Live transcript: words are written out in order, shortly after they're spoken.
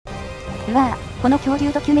うわぁ、この恐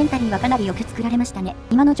竜ドキュメンタリーはかなりよく作られましたね。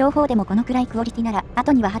今の情報でもこのくらいクオリティなら、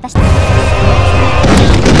後には果たして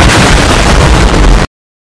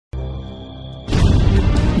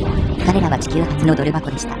彼らは地球初のドル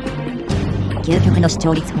箱でした。究極の視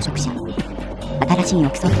聴率捕食者。新しい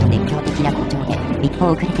憶測と熱狂的な誇張で、一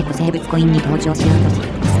方遅れて古生物コインに登場しようとする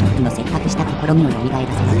ストップの切迫した試みを蘇らせ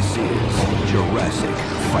ます。Jurassic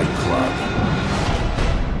Fight Club。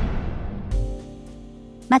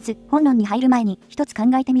まず、本論に入る前に一つ考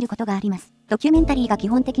えてみることがあります。ドキュメンタリーが基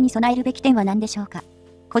本的に備えるべき点は何でしょうか。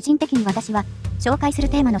個人的に私は、紹介する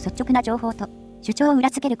テーマの率直な情報と、主張を裏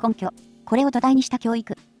付ける根拠、これを土台にした教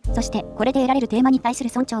育、そしてこれで得られるテーマに対する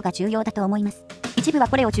尊重が重要だと思います。一部は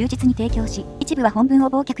これを忠実に提供し、一部は本文を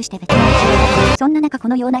忘却して別にそんな中こ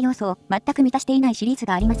のような要素を全く満たしていないシリーズ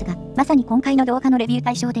がありますが、まさに今回の動画のレビュー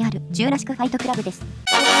対象であるジュラシックファイトクラブです。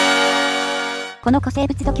この古生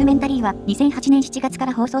物ドキュメンタリーは2008年7月か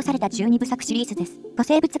ら放送された12部作シリーズです。古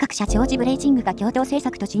生物学者ジョージ・ブレイジングが共同制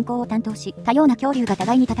作と進行を担当し、多様な恐竜が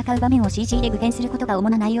互いに戦う場面を CG で具現することが主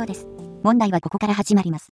な内容です。問題はここから始ま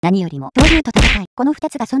ります。何よりも、恐竜と戦い。この2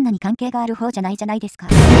つがそんなに関係がある方じゃないじゃないですか。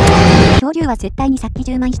恐竜は絶対に殺気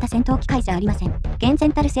充満した戦闘機械じゃありません。厳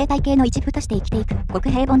然たる生態系の一部として生きていく、ごく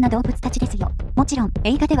平凡な動物たちですよ。もちろん、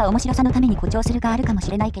映画では面白さのために誇張するがあるかも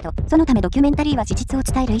しれないけど、そのためドキュメンタリーは事実を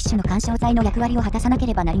伝える一種の緩衝材の役割を果たさなけ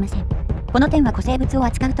ればなりません。この点は古生物を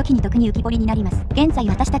扱うときに特に浮き彫りになります。現在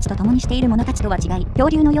私たちと共にしている者たちとは違い、恐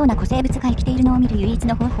竜のような古生物が生きているのを見る唯一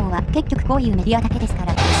の方法は、結局こういうメディアだけですか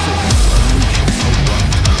ら。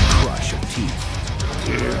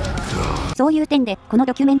そういう点で、この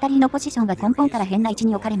ドキュメンタリーのポジションは根本から変な位置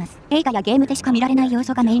に置かれます。映画やゲームでしか見られない要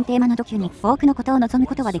素がメインテーマのドキュに、多くのことを望む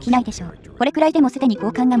ことはできないでしょう。これくらいでもすでに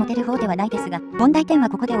好感が持てる方ではないですが、問題点は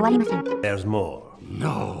ここで終わりません。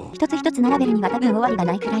一つ一つ並べるには多分終わりが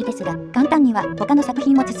ないくらいですが、簡単には他の作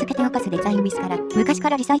品を続けて犯すデザインミスから、昔か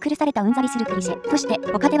らリサイクルされたうんざりするクリシェ、そして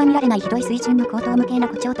他では見られないひどい水準の高等無形な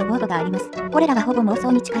誇張と豪語があります。これらはほぼ妄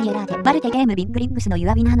想に近いエラーで、まるでゲームビッグリッグスのユ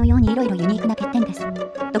アウィナーのように色々ユニークな欠点です。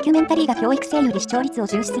ドキュメンタリーが教育性より視聴率を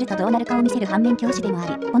重視するとどうなるかを見せる反面教師でも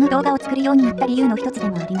あり、この動画を作るようになった理由の一つで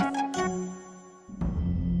もあります。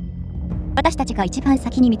私たちが一番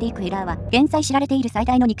先に見ていくエラーは、現在知られている最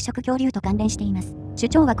大の肉食恐竜と関連しています。主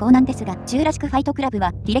張はこうなんですが、ジュラシックファイトクラブ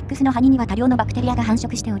は、Tレックスのハニには多量のバクテリアが繁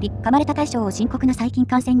殖しており、噛まれた対象を深刻な細菌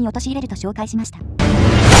感染に陥れると紹介しました。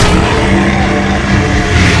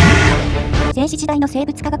先史時代の生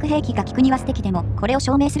物化学兵器が効くには素敵でも、これを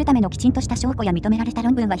証明するためのきちんとした証拠や認められた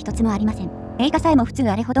論文は一つもありません。映画さえも普通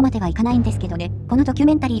あれほどまではいかないんですけどね。このドキュ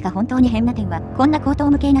メンタリーが本当に変な点は、こんな高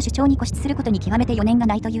等無形な主張に固執することに極めて余念が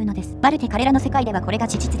ないというのです。まるで彼らの世界ではこれが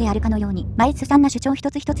事実であるかのように、ずさんな主張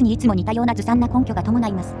一つ一つにいつも似たようなずさんな根拠が伴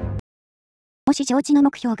います。もし上智の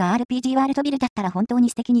目標が RPG ワールドビルだったら本当に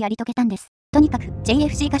素敵にやり遂げたんです。とにかく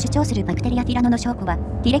JFG が主張するバクテリアティラノの証拠は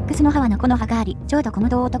Tレックスの歯はノコの歯があり、ちょうどコモ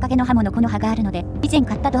ドオオトカゲの歯もノコの歯があるので、以前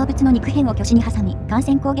飼った動物の肉片を鋸歯に挟み、感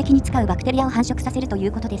染攻撃に使うバクテリアを繁殖させるとい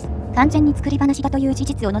うことです。完全に作り話だという事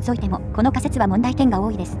実を除いても、この仮説は問題点が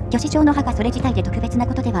多いです。鋸歯状の歯がそれ自体で特別な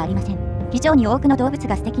ことではありません。非常に多くの動物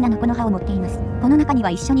が素敵なノコの歯を持っています。この中に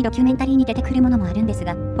は一緒にドキュメンタリーに出てくるものもあるんです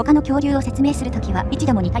が、他の恐竜を説明するときは一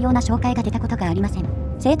度も似たような紹介が出たことがありません。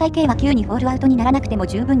生態系は急にフォールアウトにならなくても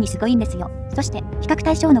十分にすごいんですよ。そして、比較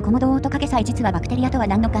対象のコモドオオトカゲさえ実はバクテリアとは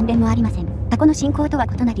何の関連もありません。タコの進行とは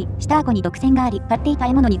異なり、下顎に毒腺があり、飼っていた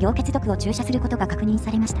獲物に病欠毒を注射することが確認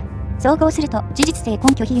されました。総合すると、事実性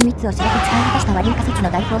根拠非3つを全て使い果たした悪い仮説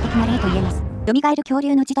の代表的な例と言えます。蘇る恐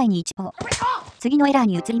竜の時代に一報。次のエラー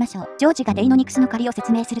に移りましょう。ジョージがデイノニクスの狩りを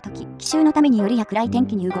説明するとき、奇襲のために夜や暗い天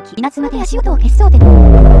気に動き、稲妻で足音を消すそうで。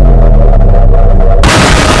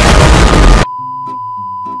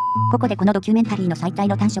ここでこのドキュメンタリーの最大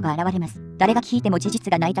の短所が現れます。誰が聞いても事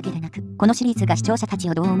実がないだけでなく、このシリーズが視聴者たち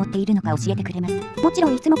をどう思っているのか教えてくれます。もちろ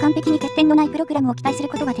んいつも完璧に欠点のないプログラムを期待する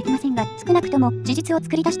ことはできませんが、少なくとも事実を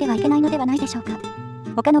作り出してはいけないのではないでしょうか。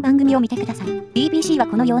他の番組を見てください。BBC は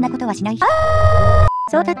このようなことはしない。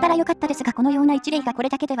そうだったらよかったですが、このような一例がこれ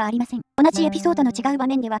だけではありません。同じエピソードの違う場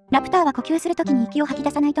面では、ラプターは呼吸するときに息を吐き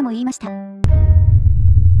出さないとも言いました。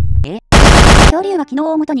恐竜は機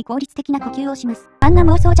能をもとに効率的な呼吸をします。あんな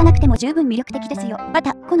妄想じゃなくても十分魅力的ですよ。ま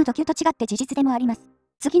た、このドキュと違って事実でもあります。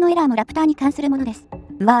次のエラーもラプターに関するものです。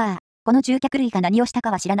うわぁ、この獣脚類が何をしたか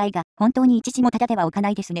は知らないが、本当に一時もただでは置かな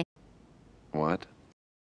いですね。What?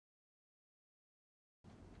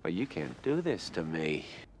 But you can't do this to me.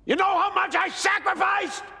 You know how much I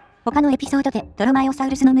sacrificed? 他のエピソードでドロマイオサウ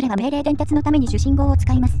ルスの群れは命令伝達のために受信号を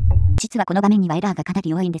使います。実はこの画面にはエラーがかな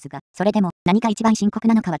り多いんですが、それでも何が一番深刻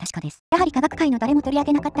なのかは確かです。やはり科学界の誰も取り上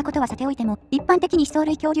げなかったことはさておいても、一般的に歯槽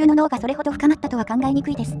類恐竜の脳がそれほど深まったとは考えにく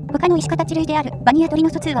いです。他の石形類であるバニや鳥の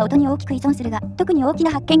疎通は音に大きく依存するが、特に大きな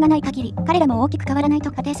発見がない限り、彼らも大きく変わらない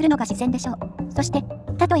と仮定するのが自然でしょう。そして、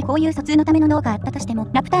たとえこういう疎通のための脳があったとしても、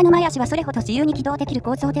ラプターの前足はそれほど自由に起動できる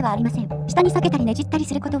構造ではありません。下に下げたりねじったり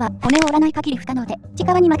することは、骨を折らない限り不可能で、内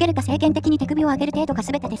側に曲げるか制限的に手首を上げる程度が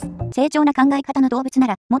全てです。正常な考え方の動物な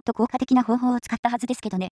ら、もっと効果的な方法を使ったはずですけ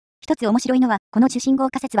どね。一つ面白いのは、この受信号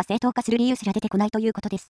仮説は正当化する理由すら出てこないということ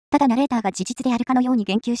です。ただナレーターが事実であるかのように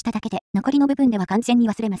言及しただけで、残りの部分では完全に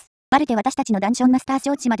忘れます。まるで私たちのダンジョンマスター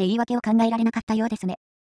承知まで言い訳を考えられなかったようですね。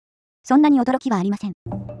そんなに驚きはありません。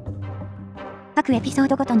各エピソー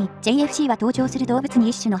ドごとに JFC は登場する動物に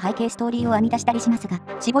一種の背景ストーリーを編み出したりしますが、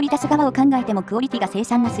絞り出す側を考えてもクオリティが凄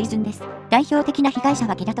惨な水準です。代表的な被害者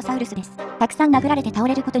はケラトサウルスです。たくさん殴られて倒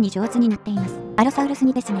れることに上手になっています。アロサウルス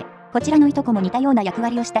にですね。こちらのいとこも似たような役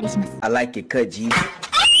割をしたりします。I like it, G。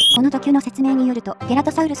このドキュの説明によると、ケラ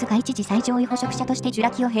トサウルスが一時最上位捕食者としてジュ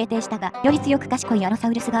ラ紀を平定したが、より強く賢いアロサ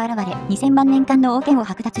ウルスが現れ、2000万年間の王権を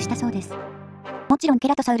剥奪したそうです。もちろんケ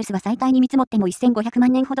ラトサウルスは最大に見積もっても1500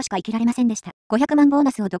万年ほどしか生きられませんでした。500万ボー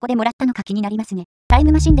ナスをどこでもらったのか気になりますね。タイ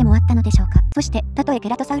ムマシンでもあったのでしょうか。そして、たとえケ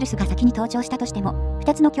ラトサウルスが先に登場したとしても、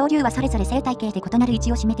2つの恐竜はそれぞれ生態系で異なる位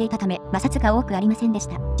置を占めていたため、摩擦が多くありませんでし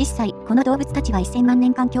た。実際、この動物たちは1000万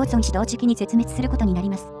年間共存し同時期に絶滅することになり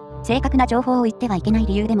ます。正確な情報を言ってはいけない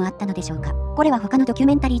理由でもあったのでしょうか。これは他のドキュ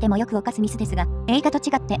メンタリーでもよく犯すミスですが、映画と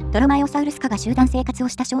違ってドロマエオサウルス科が集団生活を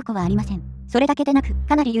した証拠はありません。それだけでなく、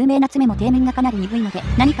かなり有名な爪も底面がかなり鈍いので、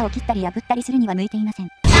何かを切ったり破ったりするには向いていません。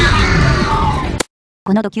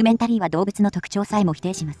このドキュメンタリーは動物の特徴さえも否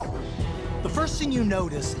定します。The first thing you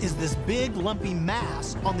notice is this big lumpy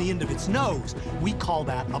mass on the end of its nose. We call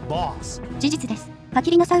that a boss. 事実です。パ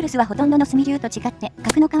キリノサウルスはほとんどのスミ竜と違って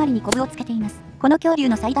角の代わりにコブをつけています。この恐竜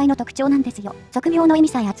の最大の特徴なんですよ。側病の意味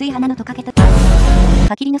さえ厚い鼻のトカゲと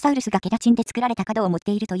パキリノサウルスがケラチンで作られた角を持っ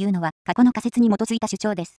ているというのは過去の仮説に基づいた主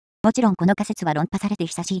張です。もちろんこの仮説は論破されて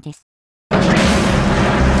久しいです。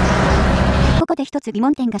ここで一つ疑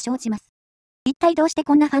問点が生じます。一体どうして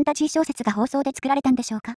こんなファンタジー小説が放送で作られたんで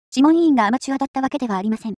しょうか。諮問委員がアマチュアだったわけではあ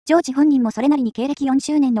りません。ジョージ本人もそれなりに経歴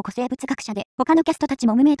40年の古生物学者で、他のキャストたち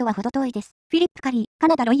も無名とは程遠いです。フィリップ・カリー、カ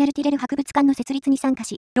ナダロイヤルティレル博物館の設立に参加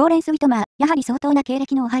し、ローレンス・ウィトマー、やはり相当な経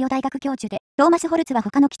歴のオハイオ大学教授で、トーマス・ホルツは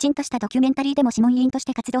他のきちんとしたドキュメンタリーでも諮問委員とし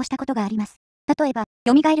て活動したことがあります。例えば、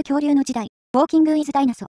蘇る恐竜の時代、ウォーキング・ウィズ・ダイ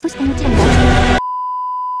ナソ、そしてもちろん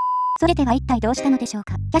それでは一体どうしたのでしょう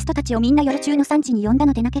か。キャストたちをみんな夜中の3時に呼んだ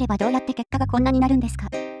のでなければどうやって結果がこんなになるんですか。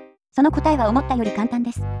その答えは思ったより簡単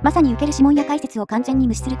です。まさに受ける諮問や解説を完全に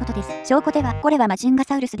無視することです。証拠では、これはマジンガ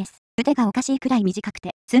サウルスです。腕がおかしいくらい短く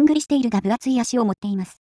て、ずんぐりしているが分厚い足を持っていま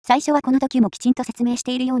す。最初はこのドキュもきちんと説明し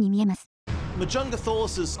ているように見えます。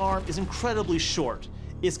Majungatholus's arm is incredibly short.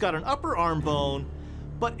 It's got an upper arm bone,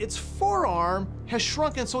 but its forearm has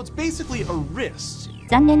shrunken, so it's basically a wrist.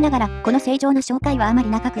 残念ながら、この正常な紹介はあまり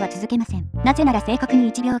長くは続けません。なぜなら正確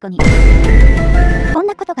に1秒後に。こん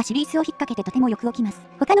なことがシリーズを引っ掛けてとてもよく起きます。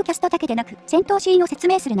他のキャストだけでなく、戦闘シーンを説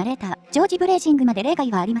明するナレーター、ジョージ・ブレージングまで例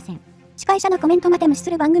外はありません。司会者のコメントまで無視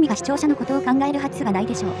する番組が視聴者のことを考えるはずがない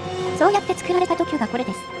でしょう。そうやって作られたドキュがこれ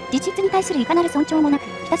です。実質に対するいかなる尊重もなく、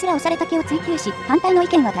ひたすらおしゃれだけを追求し、反対の意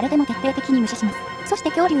見は誰でも徹底的に無視します。そして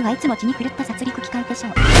恐竜はいつも血に狂った殺戮機械でしょ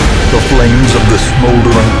う。The flames of the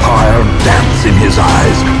smoldering pyre dance in his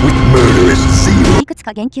eyes with murderous zeal. いくつ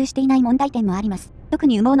か言及していない問題点もあります。特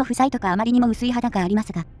に羽毛の負債とかあまりにも薄い肌がありま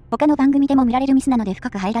すが、他の番組でも見られるミスなので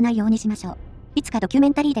深く入らないようにしましょう。いつかドキュメ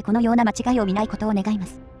ンタリーでこのような間違いを見ないことを願いま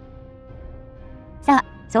す。さあ、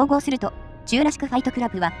総合すると、ジュラシック・ファイト・クラ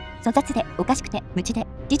ブは、粗雑で、おかしくて、無知で、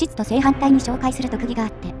事実と正反対に紹介する特技があ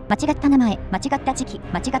って、間違った名前、間違った時期、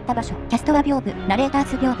間違った場所、キャストは屏風、ナレーター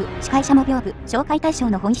ズ屏風、司会者も屏風、紹介対象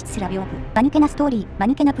の本質すら屏風、間抜けなストーリー、間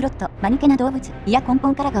抜けなプロット、間抜けな動物、いや根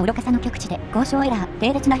本からが愚かさの極致で、交渉エラー、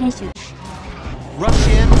低劣な編集。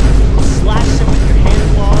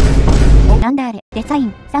なんだあれ、デザイ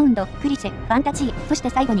ン、サウンド、クリシェ、ファンタジー、そして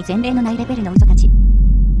最後に前例のないレベルの嘘たち。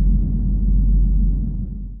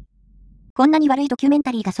こんなに悪いドキュメン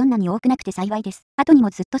タリーがそんなに多くなくて幸いです。後にも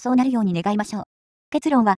ずっとそうなるように願いましょう。結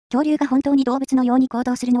論は、恐竜が本当に動物のように行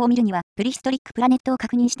動するのを見るには、プリヒストリックプラネットを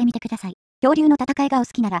確認してみてください。恐竜の戦いがお好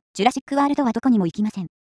きなら、ジュラシックワールドはどこにも行きません。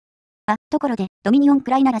あ、ところで、ドミニオン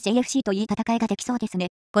くらいなら JFC といい戦いができそうですね。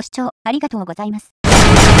ご視聴ありがとうございます。